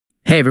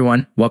Hey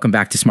everyone, welcome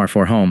back to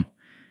SmartHome.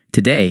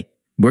 Today,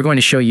 we're going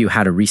to show you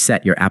how to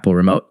reset your Apple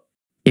remote.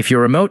 If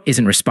your remote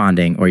isn't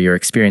responding or you're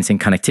experiencing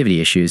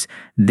connectivity issues,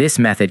 this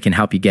method can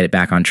help you get it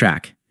back on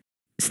track.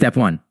 Step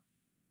 1.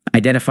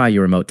 Identify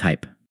your remote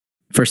type.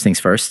 First things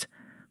first,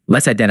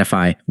 let's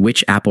identify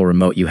which Apple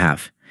remote you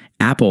have.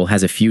 Apple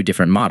has a few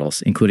different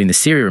models, including the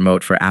Siri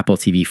Remote for Apple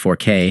TV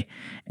 4K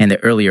and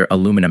the earlier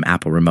aluminum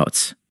Apple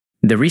remotes.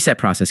 The reset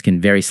process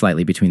can vary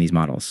slightly between these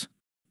models.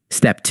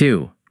 Step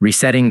 2.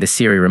 Resetting the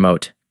Siri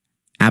Remote,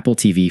 Apple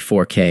TV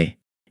 4K.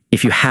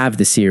 If you have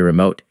the Siri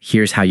Remote,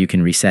 here's how you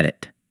can reset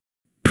it.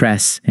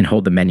 Press and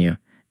hold the menu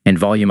and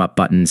volume up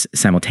buttons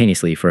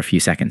simultaneously for a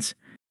few seconds.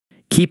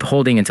 Keep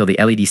holding until the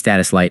LED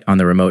status light on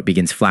the remote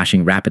begins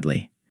flashing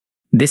rapidly.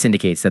 This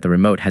indicates that the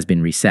remote has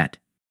been reset.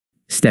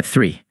 Step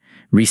 3.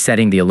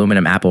 Resetting the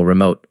aluminum Apple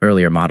remote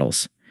earlier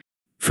models.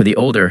 For the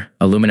older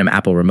aluminum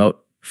Apple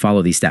remote,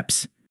 follow these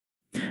steps.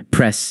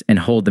 Press and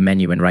hold the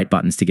menu and right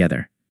buttons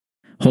together.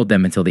 Hold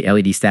them until the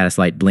LED status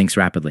light blinks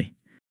rapidly.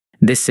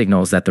 This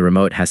signals that the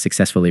remote has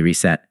successfully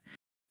reset.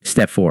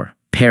 Step 4.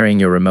 Pairing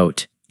your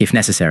remote, if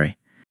necessary.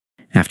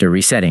 After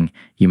resetting,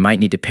 you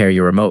might need to pair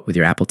your remote with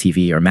your Apple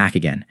TV or Mac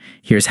again.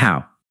 Here's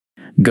how.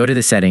 Go to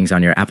the settings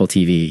on your Apple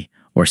TV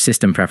or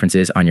system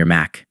preferences on your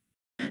Mac.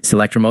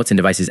 Select remotes and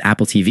devices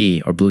Apple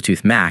TV or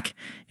Bluetooth Mac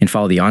and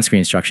follow the on-screen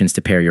instructions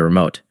to pair your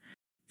remote.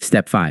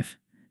 Step 5.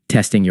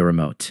 Testing your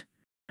remote.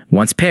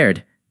 Once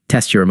paired,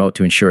 test your remote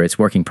to ensure it's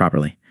working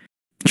properly.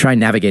 Try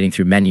navigating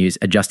through menus,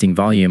 adjusting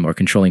volume, or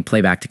controlling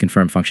playback to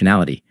confirm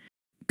functionality.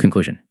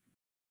 Conclusion.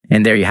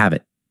 And there you have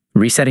it.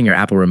 Resetting your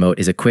Apple remote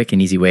is a quick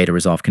and easy way to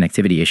resolve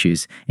connectivity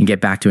issues and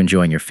get back to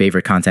enjoying your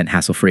favorite content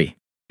hassle-free.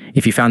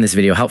 If you found this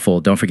video helpful,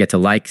 don't forget to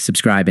like,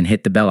 subscribe, and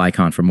hit the bell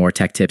icon for more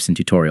tech tips and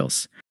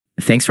tutorials.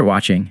 Thanks for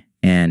watching,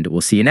 and we'll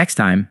see you next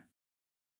time.